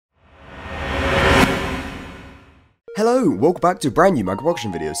Hello, welcome back to a brand new Minecraft production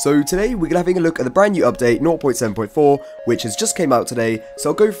video. So today we're going to having a look at the brand new update 0.7.4, which has just came out today. So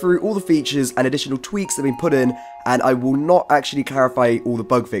I'll go through all the features and additional tweaks that have been put in, and I will not actually clarify all the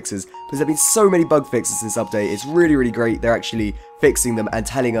bug fixes, because there have been so many bug fixes in this update. It's really great they're actually fixing them and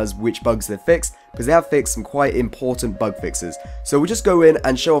telling us which bugs they've fixed, because they have fixed some quite important bug fixes. So we'll just go in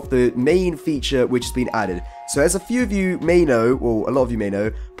and show off the main feature which has been added. So as a few of you may know, or a lot of you may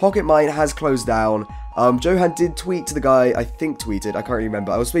know, Pocket Mine has closed down. Johan did tweet to the guy, I think tweeted, I can't really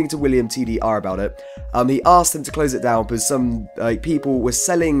remember. I was speaking to William TDR about it. He asked him to close it down because some people were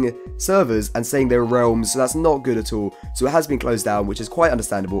selling servers and saying they were realms, so that's not good at all. So it has been closed down, which is quite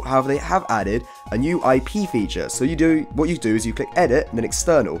understandable. However, they have added a new IP feature. So what you do is you click edit and then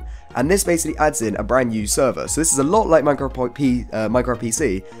external, and this basically adds in a brand new server. So this is a lot like Minecraft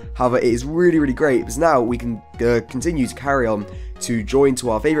PC. However, it is really great because now we can continue to carry on to join to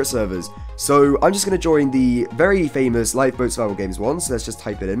our favorite servers. So I'm just going to join the very famous LifeBoat Survival Games one, so let's just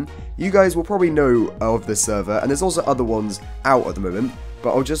type it in. You guys will probably know of this server, and there's also other ones out at the moment,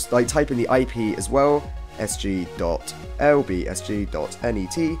 but I'll just type in the IP as well, sg.lbsg.net,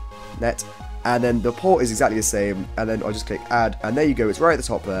 and then the port is exactly the same, and then I'll just click add, and there you go, it's right at the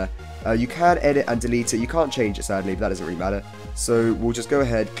top there. You can edit and delete it, you can't change it sadly, but that doesn't really matter. So we'll just go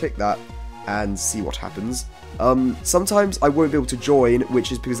ahead, click that, and see what happens. Sometimes I won't be able to join,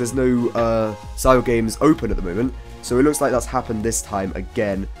 which is because there's no survival games open at the moment, so it looks like that's happened this time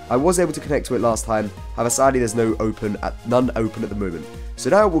again. I was able to connect to it last time, however sadly there's none open at the moment.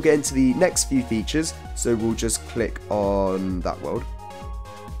 So now we'll get into the next few features, so we'll just click on that world.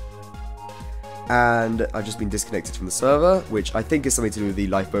 And I've just been disconnected from the server, which I think is something to do with the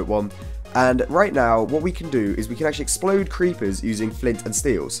lifeboat one. And right now, what we can do is we can actually explode creepers using flint and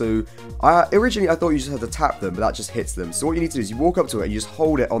steel. So originally I thought you just had to tap them, but that just hits them. So what you need to do is you walk up to it and you just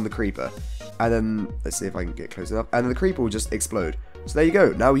hold it on the creeper. And then, let's see if I can get close enough. And then the creeper will just explode. So there you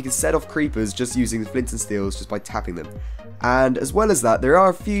go. Now we can set off creepers just using the flint and steels just by tapping them. And as well as that, there are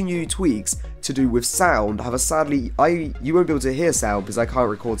a few new tweaks to do with sound. However, sadly, you won't be able to hear sound because I can't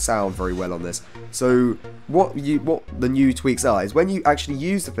record sound very well on this. So what the new tweaks are is when you actually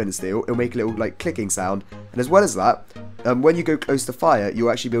use the flint and steel, it'll make a little like clicking sound. And as well as that, when you go close to fire,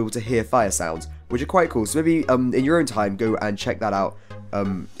 you'll actually be able to hear fire sounds, which are quite cool. So maybe in your own time, go and check that out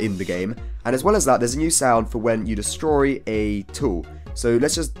in the game. And as well as that, there's a new sound for when you destroy a tool. So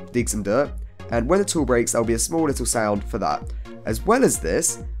let's just dig some dirt. And when the tool breaks, there'll be a small little sound for that. As well as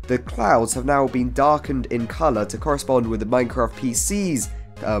this, the clouds have now been darkened in color to correspond with the Minecraft PC's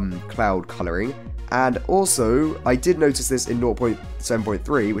cloud coloring. And also, I did notice this in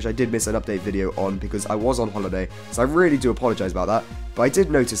 0.7.3, which I did miss an update video on because I was on holiday, so I really do apologize about that. But I did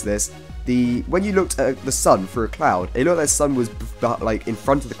notice this. When you looked at the sun through a cloud, it looked like the sun was like in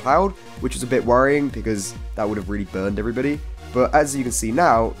front of the cloud, which was a bit worrying because that would have really burned everybody. But as you can see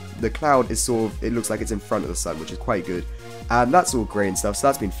now, the cloud is it looks like it's in front of the sun, which is quite good. And that's all great and stuff, so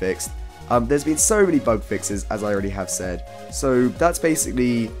that's been fixed. There's been so many bug fixes, as I already have said. So that's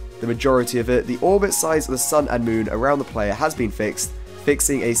basically the majority of it. The orbit size of the sun and moon around the player has been fixed,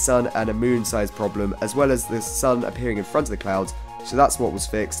 fixing a sun and a moon size problem, as well as the sun appearing in front of the clouds. So that's what was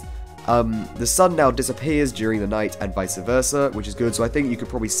fixed. The sun now disappears during the night and vice versa, which is good. So I think you could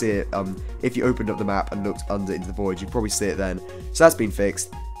probably see it if you opened up the map and looked under into the void, you'd probably see it then. So that's been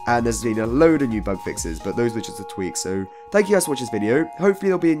fixed. And there's been a load of new bug fixes, but those were just the tweaks. So thank you guys for watching this video. Hopefully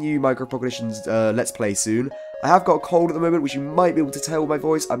there'll be a new Minecraft Populations Let's Play soon. I have got a cold at the moment, which you might be able to tell with my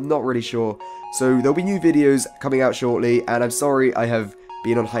voice. I'm not really sure. So there'll be new videos coming out shortly, and I'm sorry I have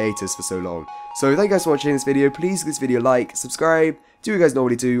been on hiatus for so long. So thank you guys for watching this video. Please give this video a like, subscribe, do what you guys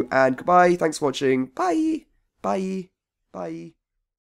normally do, and goodbye. Thanks for watching. Bye. Bye. Bye.